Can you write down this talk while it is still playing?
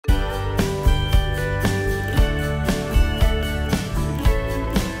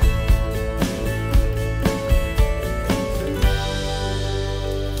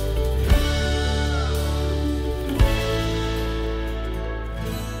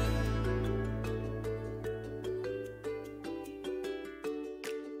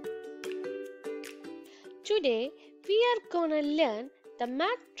Today we are gonna learn the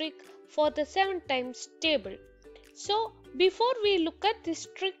math trick for the 7 times table. So before we look at this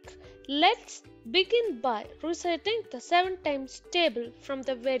trick, let's begin by reciting the 7 times table from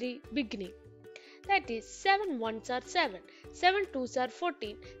the very beginning. That is 7 ones are 7, 7 twos are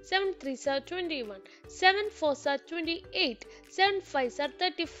 14, 7 threes are 21, 7 fours are 28, 7 fives are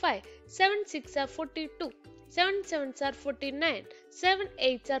 35, 7 six are 42, 7 sevens are 49, 7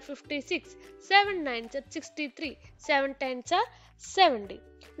 eights are 56, 7 nines are 63, 7 tens are 70.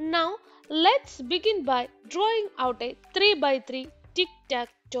 Now let's begin by drawing out a 3 by 3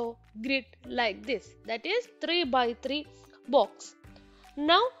 tic-tac-toe grid like this. That is 3 by 3 box.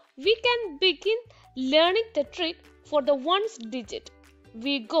 Now we can begin learning the trick for the ones digit.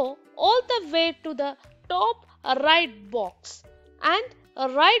 We go all the way to the top right box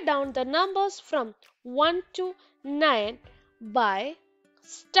and write down the numbers from 1 to 9 by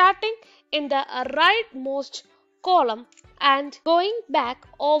starting in the rightmost column and going back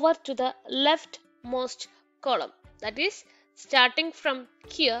over to the leftmost column. That is starting from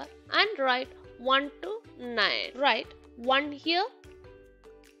here and write 1 to 9. Write 1 here,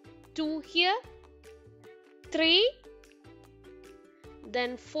 2 here, 3,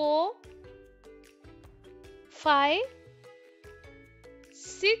 then 4, 5,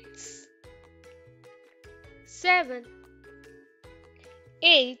 6, 7,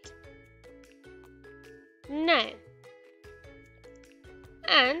 8, 9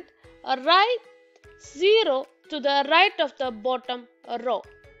 and write 0 to the right of the bottom row,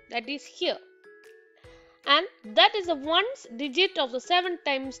 that is here, and that is the ones digit of the 7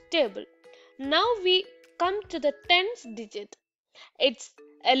 times table. Now we come to the tens digit. It's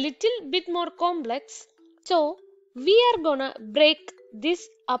a little bit more complex, so we are gonna break this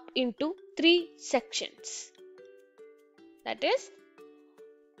up into 3 sections. That is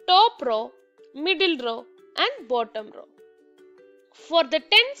top row, middle row and bottom row. For the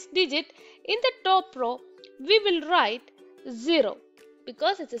tens digit in the top row, we will write 0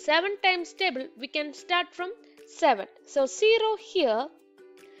 because it's a 7 times table. We can start from 7. So 0 here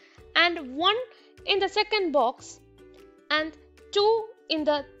and 1 in the second box and 2 in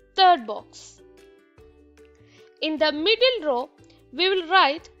the third box. In the middle row, we will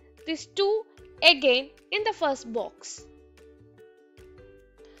write these 2 again in the first box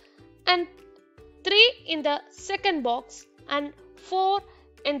and 3 in the second box and 4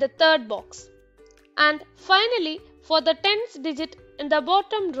 in the third box. And finally, for the tens digit in the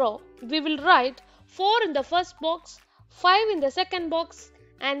bottom row, we will write 4 in the first box, 5 in the second box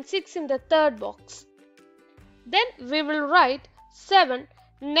and 6 in the third box. Then we will write 7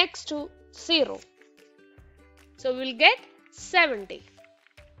 next to 0. So we will get 70.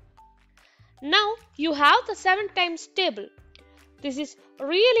 Now you have the 7 times table. This is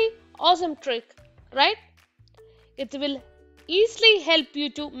really awesome trick, right? It will easily help you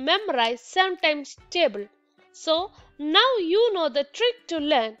to memorize 7 times table. So now you know the trick to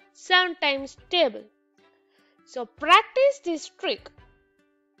learn 7 times table. So practice this trick.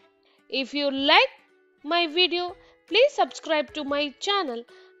 If you like my video, please subscribe to my channel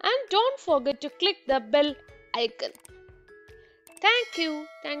and don't forget to click the bell icon.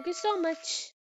 Thank you so much.